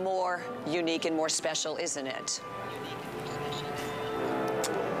even more unique and more special, isn't it?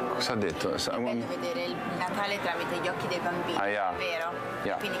 Cosa ha detto? Bello vedere il Natale tramite gli occhi dei bambini, vero?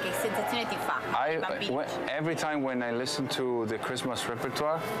 Yeah. Quindi che sensazione ti fa? Every time when I listen to the Christmas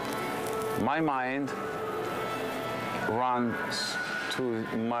repertoire, my mind runs to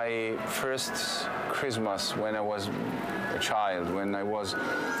my first Christmas when I was a child, when I was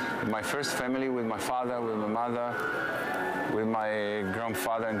my first family with my father, with my mother, with my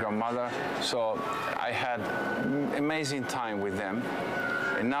grandfather and grandmother. So I had amazing time with them.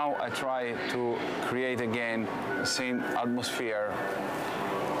 And now I try to create again the same atmosphere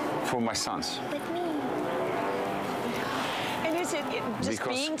for my sons. With me. And is it just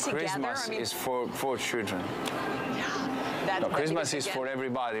because being together? Christmas is for children. Yeah. No, Christmas is for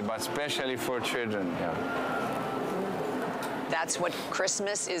everybody, but especially for children. Yeah. That's what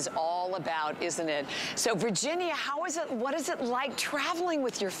Christmas is all about, isn't it? So Virginia, how is it? What is it like traveling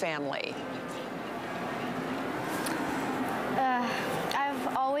with your family?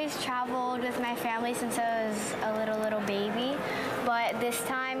 I've always traveled with my family since I was a little baby, but this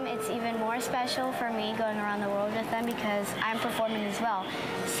time it's even more special for me going around the world with them because I'm performing as well.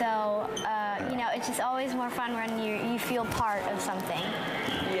 So, you know, it's just always more fun when you feel part of something.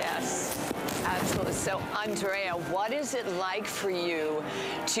 Yes, absolutely. So, Andrea, what is it like for you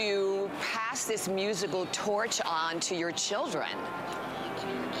to pass this musical torch on to your children?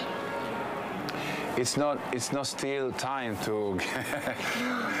 It's not still time to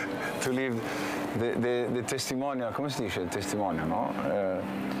to leave the testimonial. Come si dice il testimonial, no?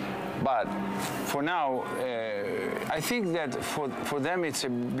 But for now, I think that for them it's a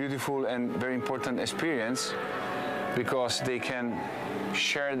beautiful and very important experience because they can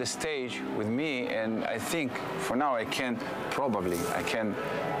share the stage with me, and I think for now I can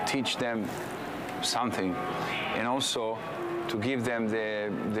teach them something, and also to give them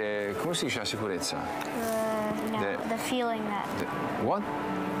the come si dice la sicurezza? The feeling that. What?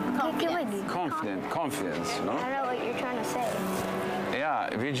 Confidence. Confidence, no? I don't know what you're trying to say. Yeah,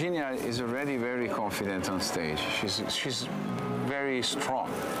 Virginia is already very confident on stage. She's very strong.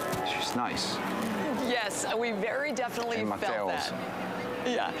 She's nice. Yes, we very definitely felt that.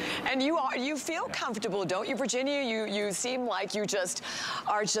 Yeah, and you feel comfortable, don't you, Virginia? You seem like you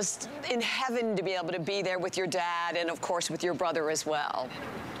are just in heaven to be able to be there with your dad and, of course, with your brother as well.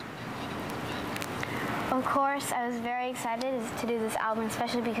 Of course, I was very excited to do this album,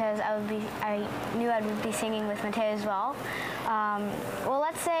 especially because I knew I would be singing with Matteo as well. Well,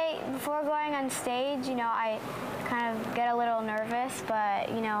 let's say before going on stage, you know, I kind of get a little nervous, but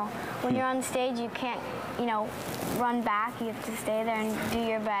you know, when you're on stage, you can't, you know, run back. You have to stay there and do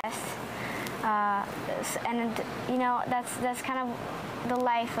your best. And you know, that's kind of the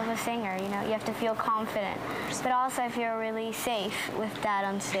life of a singer. You know, you have to feel confident, but also I feel really safe with Dad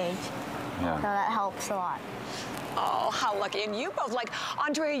on stage. Yeah. So that helps a lot. Oh, how lucky. And you both, like,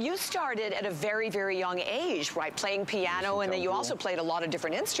 Andrea, you started at a very, very young age, right? Playing piano, and then you also played a lot of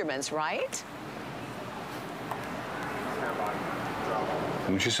different instruments, right?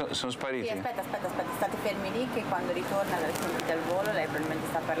 Non ci sono spariti? Sì, aspetta, state fermi lì che quando ritorna dalle sentite al volo, lei probabilmente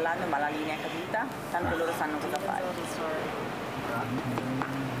sta parlando, ma la linea è caduta, tanto loro sanno cosa fare.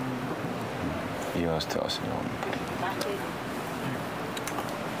 Io sto seguendo.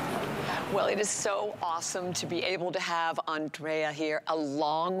 Well, it is so awesome to be able to have Andrea here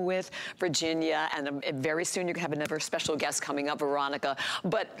along with Virginia, and very soon you can have another special guest coming up, Veronica.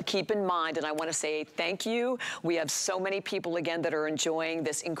 But keep in mind, and I want to say thank you. We have so many people, again, that are enjoying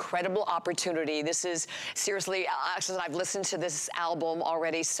this incredible opportunity. This is, seriously, actually, I've listened to this album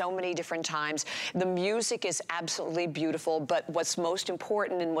already so many different times. The music is absolutely beautiful, but what's most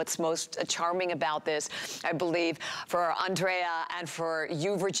important and what's most charming about this, I believe, for Andrea and for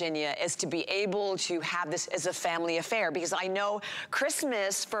you, Virginia, is to be able to have this as a family affair, because I know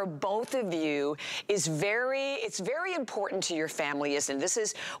Christmas for both of you is it's very important to your family, isn't it? This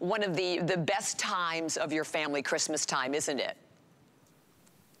is one of the best times of your family, Christmas time, isn't it?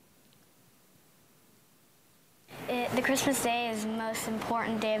 The Christmas day is the most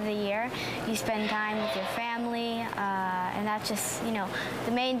important day of the year. You spend time with your family, and that's just, you know,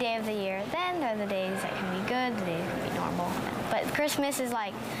 the main day of the year. Then there are the days that can be good, the days that can be normal. But Christmas is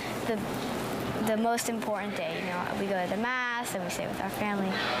like the most important day. You know, we go to the Mass and we stay with our family.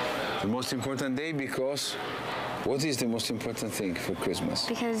 The most important day because what is the most important thing for Christmas?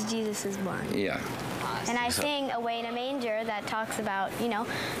 Because Jesus is born. Yeah. And I sing Away in a Manger that talks about, you know,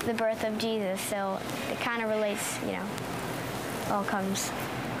 the birth of Jesus. So it kind of relates, you know, all comes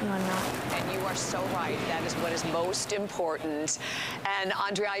in one mouth. And you are so right. That is what is most important. And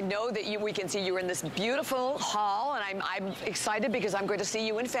Andrea, I know that we can see you in this beautiful hall, and I'm excited because I'm going to see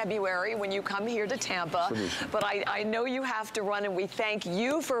you in February when you come here to Tampa. Absolutely. But I know you have to run, and we thank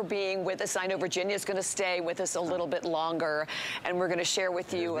you for being with us. I know Virginia's going to stay with us a little bit longer, and we're going to share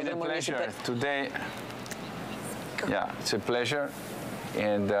with you a little more music. Today, yeah, it's a pleasure.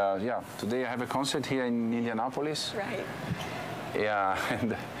 And yeah, today I have a concert here in Indianapolis. Right. Yeah,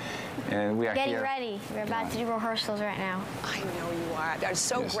 and we are getting ready. We're about to do rehearsals right now. I know you are. I'm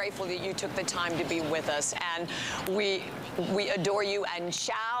so grateful that you took the time to be with us, and we adore you. And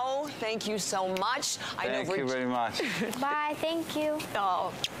Ciao, thank you so much. Thank you very much. Bye, thank you.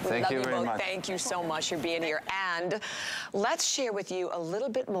 Oh, thank you very both. much. Thank you so much for being here. And let's share with you a little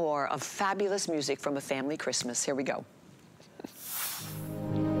bit more of fabulous music from A Family Christmas. Here we go.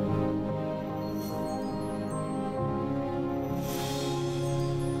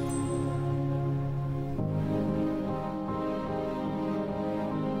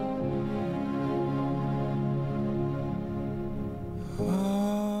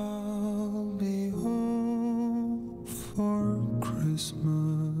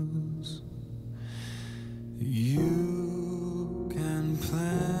 Christmas, you can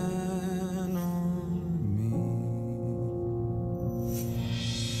plan on me.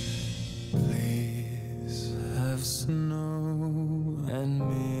 Please have snow and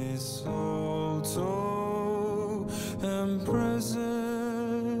mistletoe and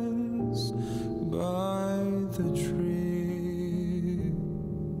presents by the tree.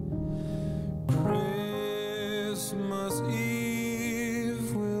 Christmas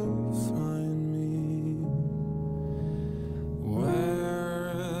Eve will find me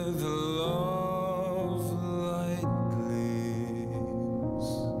where the love light gleams.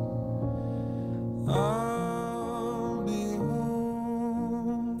 I'll be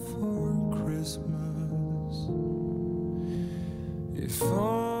home for Christmas, if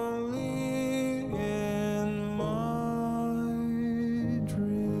only in my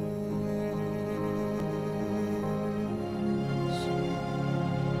dreams.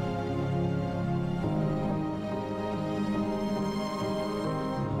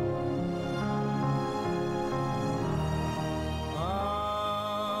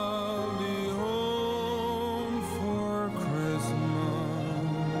 I'll be home for Christmas.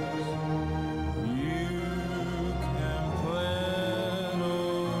 You can plan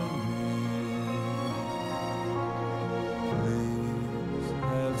on me. Please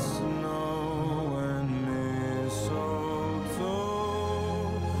have snow and mistletoe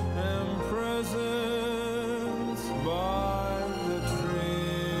and presents by the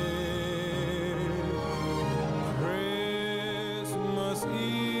tree. Christmas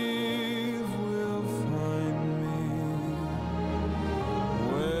Eve will find me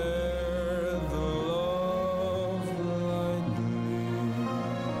where the love light gleams.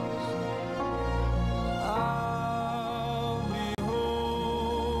 I'll be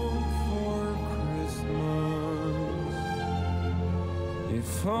home for Christmas,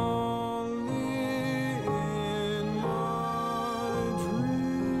 if only in my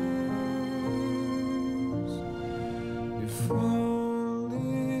dreams. If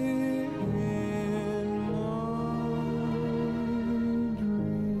only in my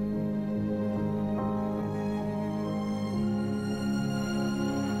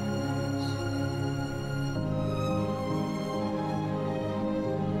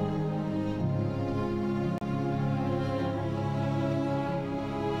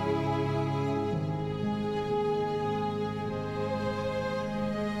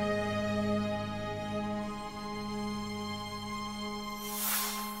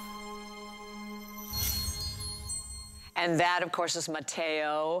And that, of course, is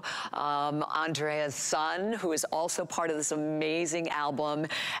Matteo, Andrea's son, who is also part of this amazing album.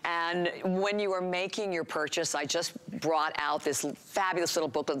 And And when you were making your purchase, I just brought out this fabulous little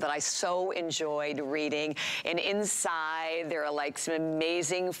booklet that I so enjoyed reading. And inside, there are like some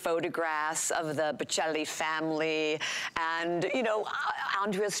amazing photographs of the Bocelli family. And, you know,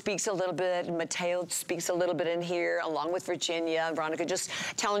 Andrea speaks a little bit, Matteo speaks a little bit in here, along with Virginia and Veronica, just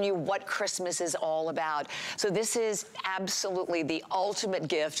telling you what Christmas is all about. So this is absolutely the ultimate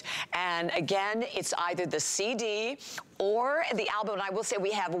gift. And again, it's either the CD or the album. And I will say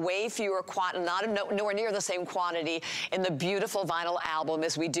we have way fewer nowhere near the same quantity in the beautiful vinyl album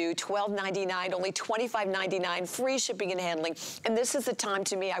as we do. $12.99, only $25.99, free shipping and handling. And this is the time,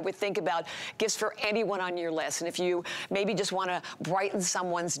 to me, I would think about gifts for anyone on your list. And if you maybe just want to brighten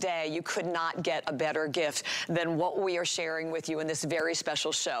someone's day, you could not get a better gift than what we are sharing with you in this very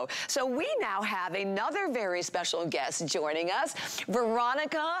special show. So we now have another very special guest joining us,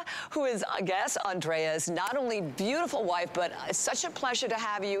 Veronica, who is, I guess, Andrea's not only beautiful wife, but it's such a pleasure to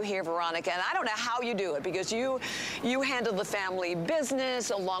have you here, Veronica. And I don't know how you do it, because you handle the family business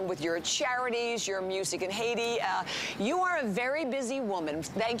along with your charities, your music in Haiti. You are a very busy woman.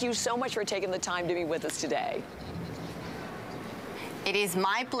 Thank you so much for taking the time to be with us today. It is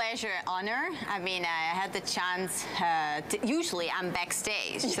my pleasure, honor. I mean, I had the chance, usually I'm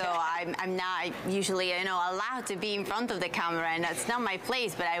backstage, so I'm not usually, you know, allowed to be in front of the camera, and that's not my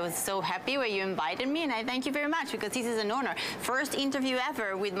place, but I was so happy when you invited me, and I thank you very much, because this is an honor. First interview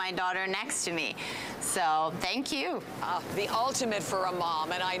ever with my daughter next to me, so thank you. The ultimate for a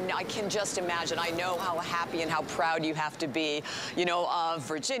mom, and I can just imagine, I know how happy and how proud you have to be, you know, of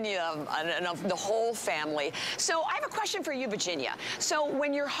Virginia and of the whole family. So I have a question for you, Virginia. So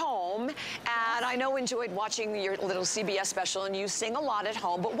when you're home, and I know enjoyed watching your little CBS special, and you sing a lot at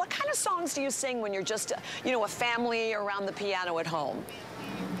home, but what kind of songs do you sing when you're just, you know, a family around the piano at home?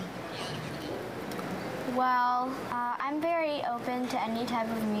 Well, I'm very open to any type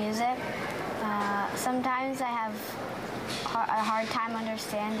of music. Sometimes I have a hard time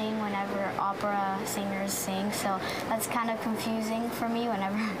understanding whenever opera singers sing, so that's kind of confusing for me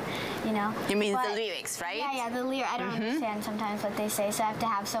whenever, you know. You mean the lyrics, right? Yeah, the lyrics. I don't understand sometimes what they say, so I have to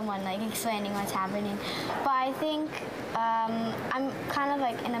have someone like explaining what's happening. But I think I'm kind of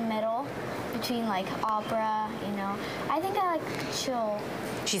like in the middle between like opera, you know. I think I like chill.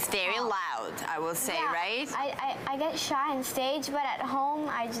 She's very loud, I will say, right? I get shy on stage, but at home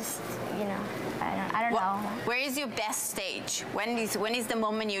I just, you know, I don't know. Where is your best stage? When is the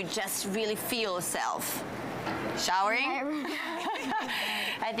moment you just really feel yourself? Showering?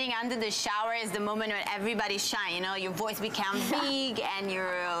 I think under the shower is the moment when everybody shines. You know, your voice becomes big and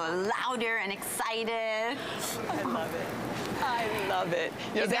you're louder and excited. I love it. I love it.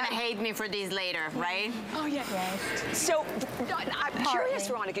 You're gonna hate me for these later, right? Oh yeah. Yes. So I'm curious,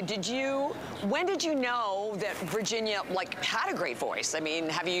 Veronica. When did you know that Virginia had a great voice? I mean,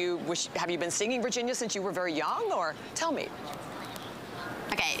 have you been singing, Virginia, since you were very young, or tell me?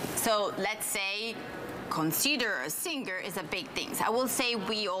 Okay, so let's say consider a singer is a big thing. So I will say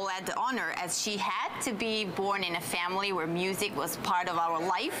we all had the honor, as she had to be born in a family where music was part of our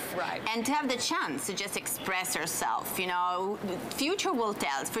life, right? And to have the chance to just express herself. You know, future will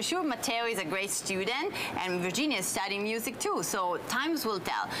tell. For sure, Matteo is a great student, and Virginia is studying music too. So times will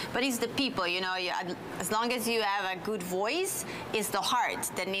tell. But it's the people. You know, as long as you have a good voice, it's the heart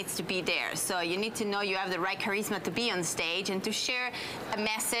that needs to be there. So you need to know you have the right charisma to be on stage and to share a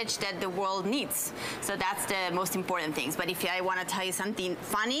message that the world needs. So that's the most important things. But if I want to tell you something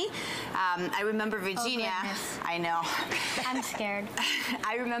funny, I remember Virginia. Oh, goodness. I know. I'm scared.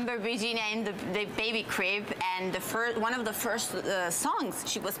 I remember Virginia in the baby crib, and one of the first songs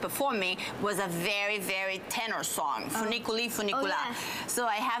she was performing was a very, very tenor song, Funiculi, Funicula. Oh, yes. So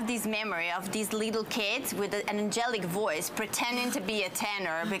I have this memory of these little kids with an angelic voice pretending to be a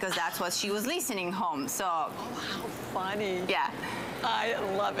tenor because that's what she was listening home. So, oh, how funny. Yeah. I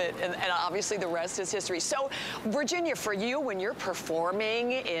love it, and obviously the rest is history. So, Virginia, for you, when you're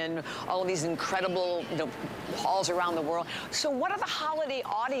performing in all of these incredible halls around the world, so what are the holiday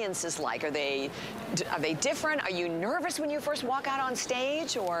audiences like? Are they different? Are you nervous when you first walk out on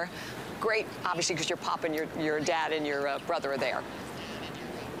stage, or great, obviously, because your pop and your dad and your brother are there?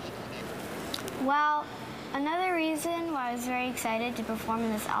 Well, another reason why I was very excited to perform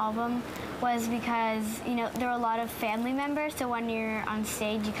in this album was because, you know, there are a lot of family members, so when you're on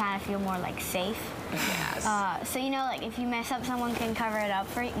stage, you kind of feel more like safe. Yes. So, you know, like if you mess up, someone can cover it up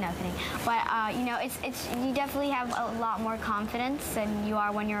for you. No, kidding. But, you know, you definitely have a lot more confidence than you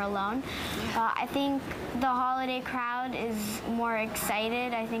are when you're alone. I think the holiday crowd is more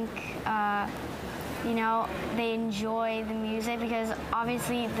excited. I think you know, they enjoy the music, because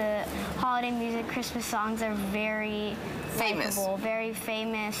obviously the holiday music, Christmas songs are very famous, likable, very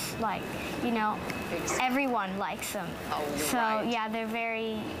famous. Like, you know, everyone likes them. Oh, you're so right. yeah, they're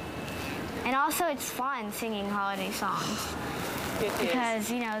very, and also it's fun singing holiday songs.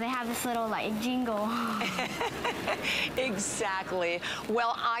 Because, you know, they have this little, like, jingle. Exactly.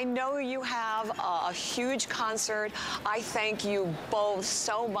 Well, I know you have a huge concert. I thank you both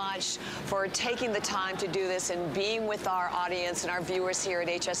so much for taking the time to do this and being with our audience and our viewers here at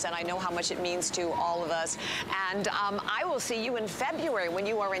HSN. I know how much it means to all of us. And I will see you in February when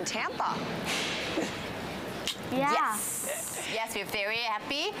you are in Tampa. Yeah. Yes. Yes, we're very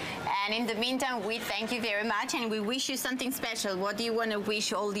happy. And in the meantime, we thank you very much, and we wish you something special. What do you want to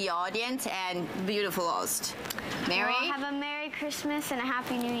wish all the audience and beautiful host? Mary? Well, have a Merry Christmas and a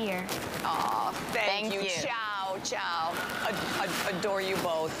Happy New Year. Oh, thank you. Ciao, ciao. Adore you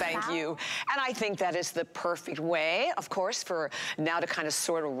both. Thank you. And I think that is the perfect way, of course, for now to kind of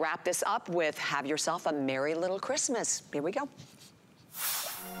sort of wrap this up with have yourself a merry little Christmas. Here we go.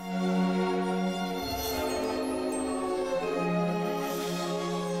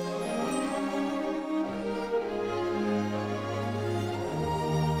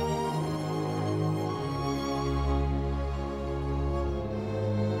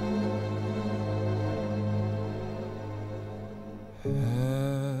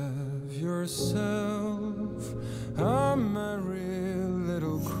 Have yourself a merry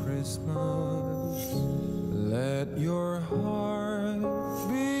little Christmas. Let your heart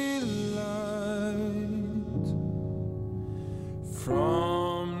be light.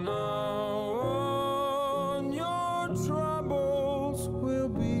 From now on, your troubles will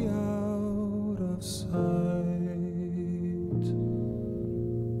be out of sight.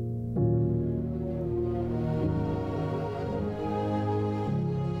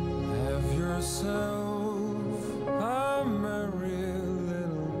 Have yourself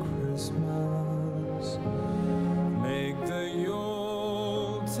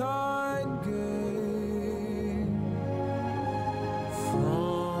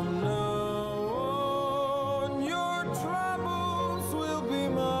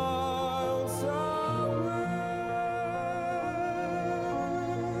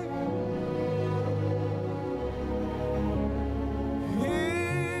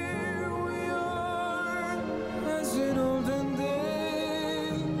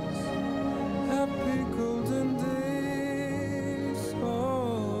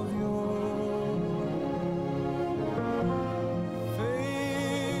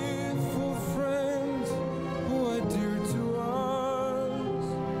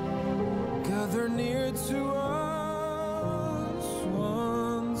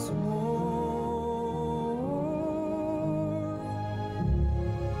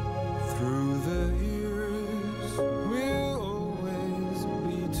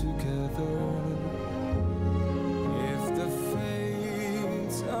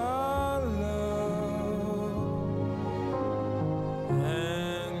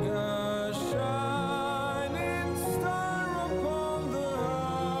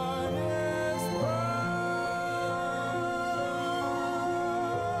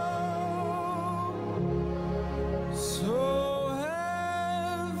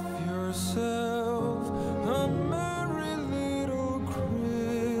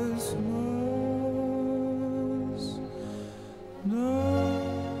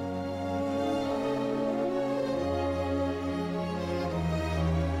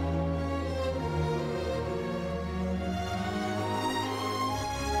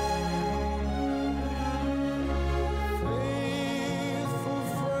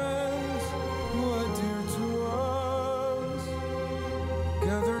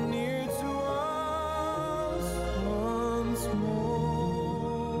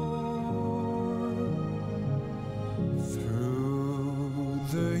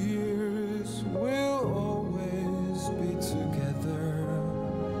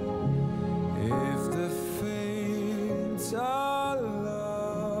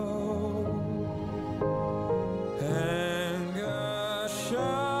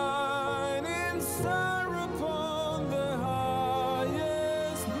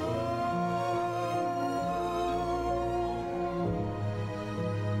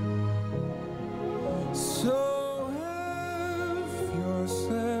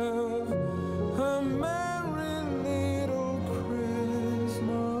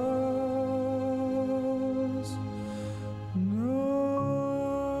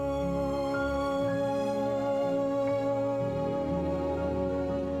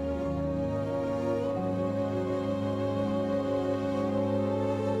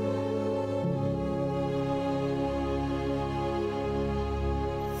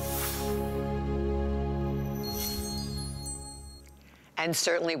And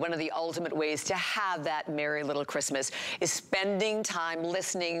certainly one of the ultimate ways to have that merry little Christmas is spending time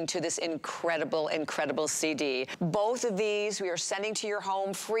listening to this incredible, incredible CD. Both of these we are sending to your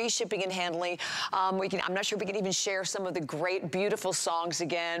home, free shipping and handling. I'm not sure if we can even share some of the great, beautiful songs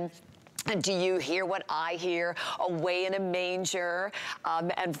again. And Do You Hear What I Hear? Away in a Manger.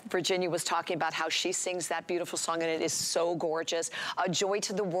 And Virginia was talking about how she sings that beautiful song, and it is so gorgeous. A Joy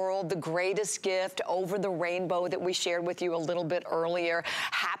to the World, The Greatest Gift, Over the Rainbow that we shared with you a little bit earlier.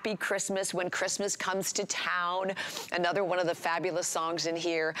 Happy Christmas, When Christmas Comes to Town. Another one of the fabulous songs in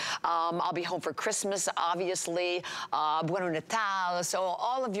here. I'll Be Home for Christmas, obviously. Buon Natale. So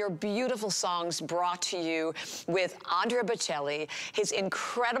all of your beautiful songs brought to you with Andrea Bocelli, his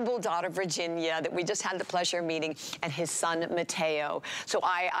incredible daughter, Virginia, that we just had the pleasure of meeting, and his son, Matteo. So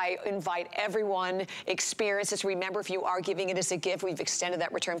I invite everyone, experience this. Remember, if you are giving it as a gift, we've extended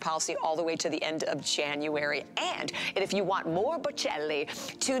that return policy all the way to the end of January. And if you want more Bocelli,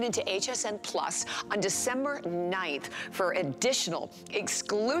 tune into HSN Plus on December 9th for additional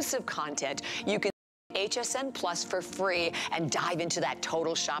exclusive content. You can HSN Plus for free and dive into that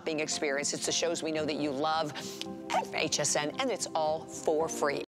total shopping experience. It's the shows we know that you love at HSN, and it's all for free.